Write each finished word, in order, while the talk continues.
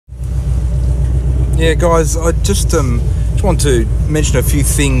Yeah, guys, I just want to mention a few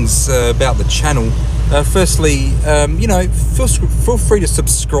things about the channel. Firstly, you know, feel free to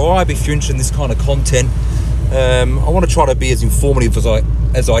subscribe if you're interested in this kind of content. I want to try to be as informative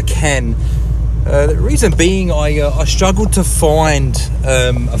as I can. The reason being, I struggled to find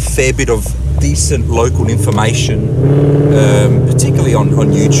a fair bit of decent local information, particularly on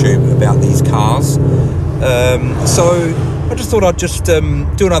YouTube about these cars. So I just thought I'd just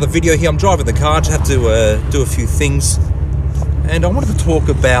do another video here. I'm driving the car, just have to do a few things, and I wanted to talk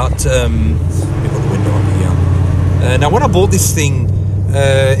about. Let me put the window up here. Now, when I bought this thing,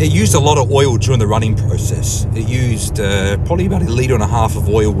 it used a lot of oil during the running process. It used probably about 1.5 litres of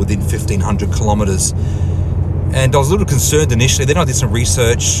oil within 1,500 kilometres. And I was a little concerned initially. Then I did some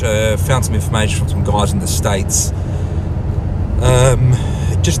research, found some information from some guys in the States,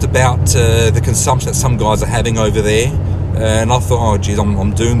 just about the consumption that some guys are having over there. And I thought, oh geez,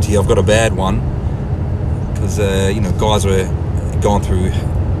 I'm doomed here. I've got a bad one, because you know, guys are going through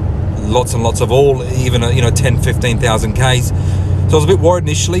lots and lots of oil, even 10,000-15,000 Ks. So I was a bit worried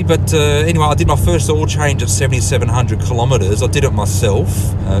initially, but anyway, I did my first oil change at 7,700 kilometres. I did it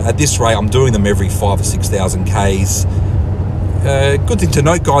myself. At this rate, I'm doing them every 5,000 or 6,000 Ks. Good thing to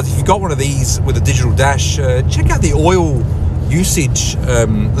note, guys, if you've got one of these with a digital dash, check out the oil usage,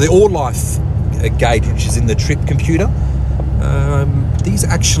 the oil life gauge, which is in the trip computer. These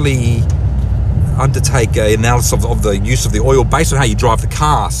actually undertake an analysis of the use of the oil based on how you drive the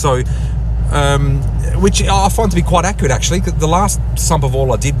car. So, which I find to be quite accurate, actually. The last sump of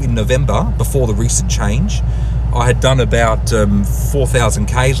oil I did in November, before the recent change, I had done about 4,000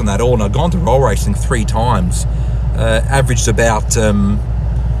 Ks on that oil, and I'd gone to roll racing 3 times, averaged about 13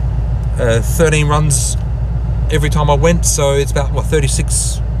 runs every time I went, so it's about, what,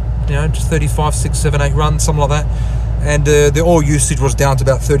 36, just 35, 6, 7, 8 runs, something like that. And the oil usage was down to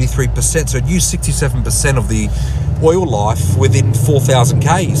about 33%, so it used 67% of the oil life within 4,000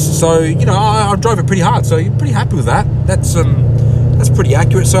 Ks. So, I drove it pretty hard, so you're pretty happy with that. That's pretty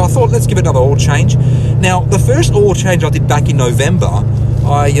accurate. So I thought, let's give it another oil change. Now, the first oil change I did back in November,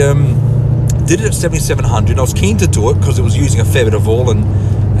 I did it at 7,700. I was keen to do it because it was using a fair bit of oil,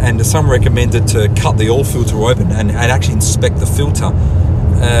 and some recommended to cut the oil filter open and actually inspect the filter.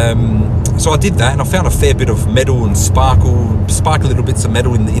 So I did that, and I found a fair bit of metal and sparkly little bits of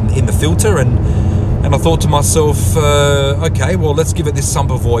metal in the filter, and I thought to myself, okay, well, let's give it this sump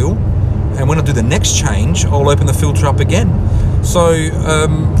of oil, and when I do the next change, I'll open the filter up again. So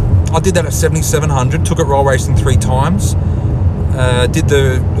I did that at 7,700, took it roll racing 3 times, did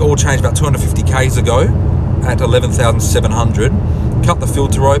the oil change about 250 Ks ago at 11,700, cut the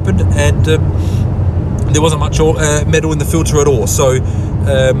filter open, and there wasn't much metal in the filter at all. So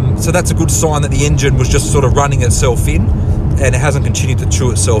that's a good sign that the engine was just sort of running itself in, and it hasn't continued to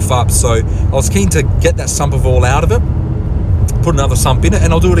chew itself up. So I was keen to get that sump of oil out of it, put another sump in it,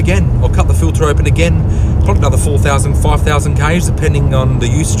 and I'll do it again. I'll cut the filter open again, probably another 4,000, 5,000 Ks, depending on the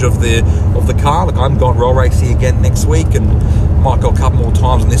usage of the car. Like, I'm going roll racing again next week, and might go a couple more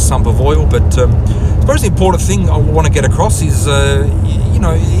times on this sump of oil. But I suppose the important thing I want to get across is,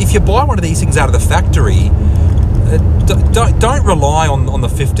 if you buy one of these things out of the factory, don't rely on the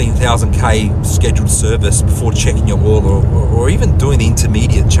 15,000 K scheduled service before checking your oil, or even doing the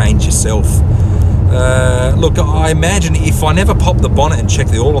intermediate change yourself. Look, I imagine if I never popped the bonnet and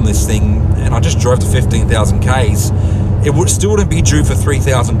checked the oil on this thing, and I just drove to 15,000 Ks, it still wouldn't be due for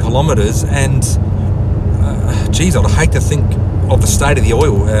 3,000 kilometres, and geez, I'd hate to think of the state of the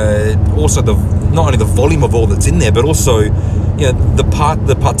oil. Also, not only the volume of oil that's in there, but also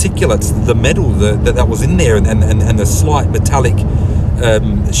the particulates, the metal that was in there, and the slight metallic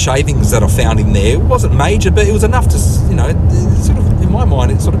shavings that I found in there. It wasn't major, but it was enough to, sort of, in my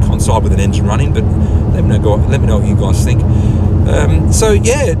mind, it sort of coincided with an engine running. But let me know what you guys think. So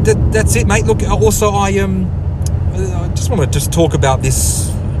yeah, that's it, mate. Look, also I just want to talk about this.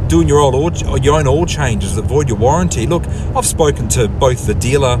 Doing your own oil changes that void your warranty. Look, I've spoken to both the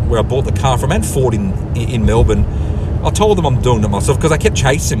dealer where I bought the car from and Ford in Melbourne. I told them I'm doing it myself, because they kept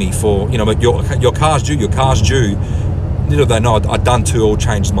chasing me for, your car's due, your car's due. Little they know, I'd done 2 oil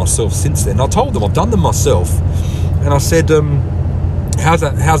changes myself since then. I told them I've done them myself, and I said, how's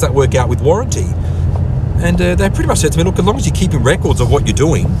that work out with warranty? And they pretty much said to me, look, as long as you're keeping records of what you're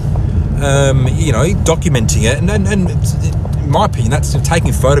doing, documenting it, and in my opinion, that's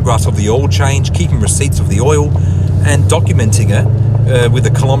taking photographs of the oil change, keeping receipts of the oil, and documenting it with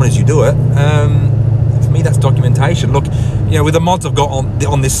the kilometres you do it. For me, that's documentation. Look, with the mods I've got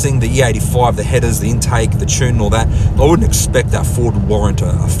on this thing, the E85, the headers, the intake, the tune, and all that, I wouldn't expect that Ford would warrant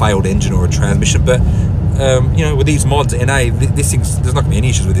a failed engine or a transmission, but you know, with these mods, NA, this thing's, there's not going to be any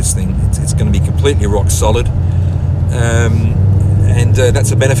issues with this thing. It's going to be completely rock solid. And that's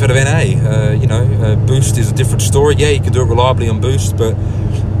the benefit of NA. You know, boost is a different story. Yeah, you can do it reliably on boost, but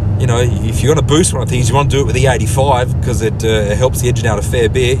you know, if you're going to boost one of things, you want to do it with the 85 because it helps the engine out a fair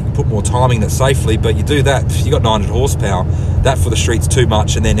bit. You can put more timing in it safely, but you do that, you got 900 horsepower. That for the streets too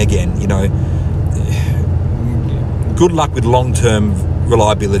much, and then again, you know, good luck with long-term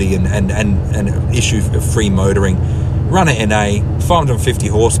reliability and issue of free motoring. Run a NA, 550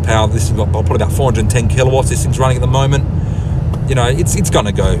 horsepower. This has got probably about 410 kilowatts. This thing's running at the moment. You know, it's going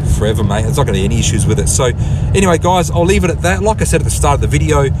to go forever, mate. There's not going to be any issues with it. So anyway, guys, I'll leave it at that. Like I said at the start of the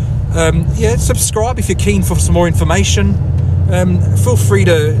video, yeah, subscribe if you're keen for some more information. Feel free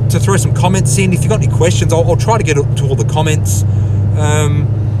to throw some comments in. If you've got any questions, I'll try to get to all the comments.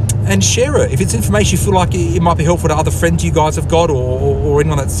 And share it. If it's information you feel like it might be helpful to other friends you guys have got, or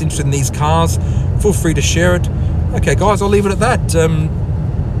anyone that's interested in these cars, feel free to share it. Okay, guys, I'll leave it at that.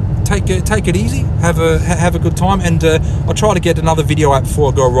 Take it easy. Have a good time, and I'll try to get another video out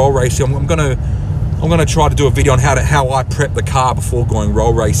before I go roll racing. I'm gonna try to do a video on how I prep the car before going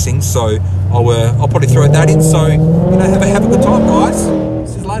roll racing. So I'll probably throw that in. So you know, have a good time, guys.